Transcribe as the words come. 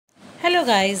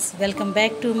Hello guys, welcome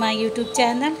back to my YouTube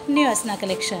channel New Asna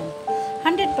Collection.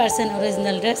 100%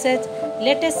 original dresses,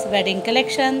 latest wedding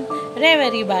collection,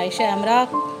 Verie by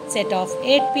Shamrock, set of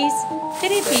 8 piece,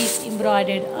 3-piece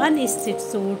embroidered unstitched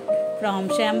suit from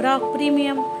Shamrock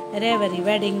Premium Verie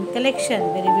wedding collection.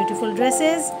 Very beautiful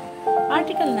dresses.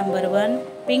 Article number 1,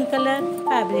 pink color,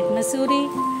 fabric masuri,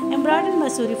 embroidered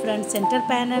masuri front center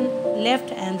panel,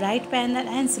 left and right panel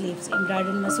and sleeves,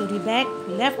 embroidered masuri back,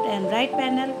 left and right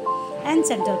panel and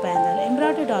center panel,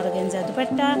 embroidered organza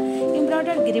dupatta,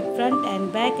 embroidered grip front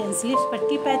and back and sleeves,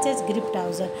 patti patches, grip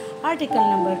trouser. Article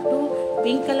number 2,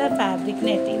 pink color, fabric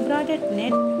net, embroidered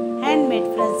net, handmade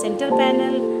front center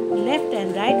panel, left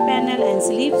and right panel and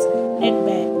sleeves, net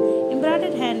back,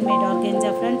 embroidered handmade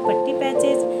organza front, patti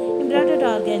patches, embroidered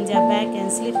organza back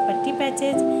and sleeves, patti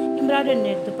patches, embroidered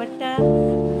net dupatta,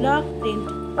 block print,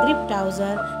 grip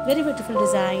trouser. Very beautiful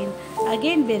design,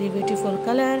 again very beautiful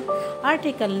color.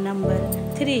 Article number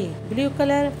 3, blue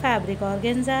color, fabric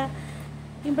organza,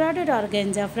 embroidered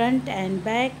organza front and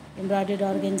back, embroidered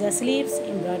organza sleeves,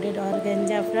 embroidered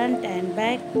organza front and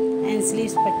back and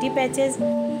sleeves, patti patches,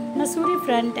 masuri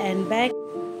front and back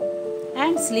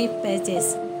and sleeve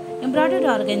patches, embroidered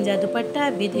organza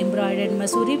dupatta with embroidered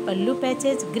masuri pallu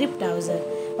patches, grip trouser.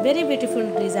 Very beautiful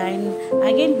design,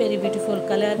 again very beautiful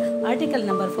color. Article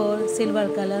number 4, silver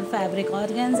color, fabric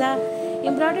organza,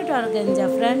 embroidered organza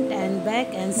front and back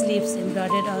and sleeves,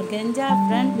 embroidered organza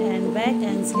front and back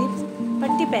and sleeves,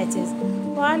 patti patches,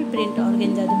 wall print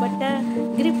organza dupatta,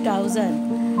 grip trouser.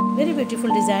 Very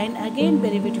beautiful design, again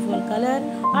very beautiful color.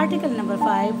 Article number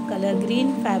 5, color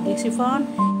green, fabric chiffon,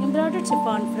 embroidered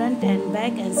chiffon front and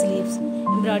back and sleeves,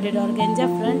 embroidered organza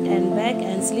front and back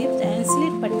and sleeves and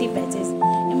sleeve patti patches,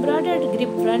 embroidered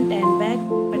grip front and back,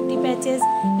 patti patches,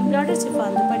 embroidered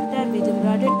chiffon dupatta with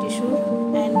embroidered tissue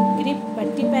and grip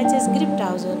patti patches, grip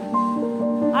trouser.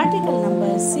 Article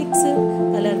number 6,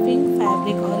 color pink,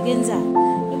 fabric organza,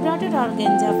 embroidered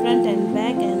organza front and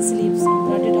back and sleeves,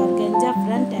 embroidered organza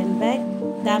front and back,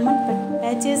 diamond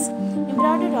patches,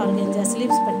 embroidered organza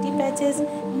sleeves, patti patches,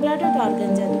 embroidered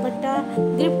organza dupatta,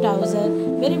 grip trouser.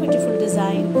 Very beautiful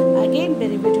design, again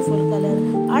very beautiful color.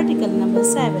 Article number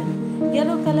 7,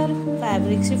 yellow color,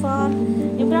 fabric chiffon,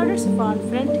 embroidered chiffon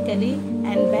front kali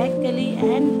and back kali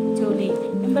and choli,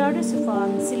 embroidered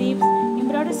chiffon sleeves,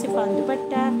 embroidered chiffon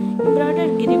dupatta,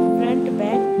 embroidered grip front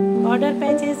back, border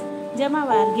patches,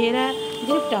 jamawar ghera,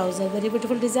 grip trouser. Very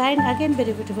beautiful design, again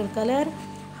very beautiful color.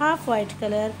 Half white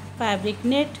color, fabric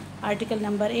net. Article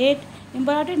number 8,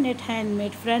 embroidered net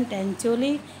handmade front and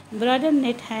choli, embroidered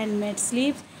net handmade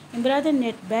sleeves, embroidered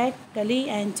net back, kali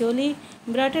and choli,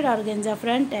 embroidered organza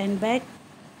front and back,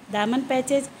 diamond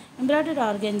patches, embroidered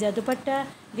organza dupatta,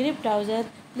 grip trouser.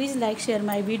 Please like, share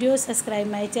my video, subscribe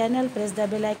my channel, press the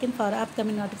bell icon for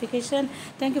upcoming notification.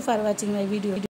 Thank you for watching my video.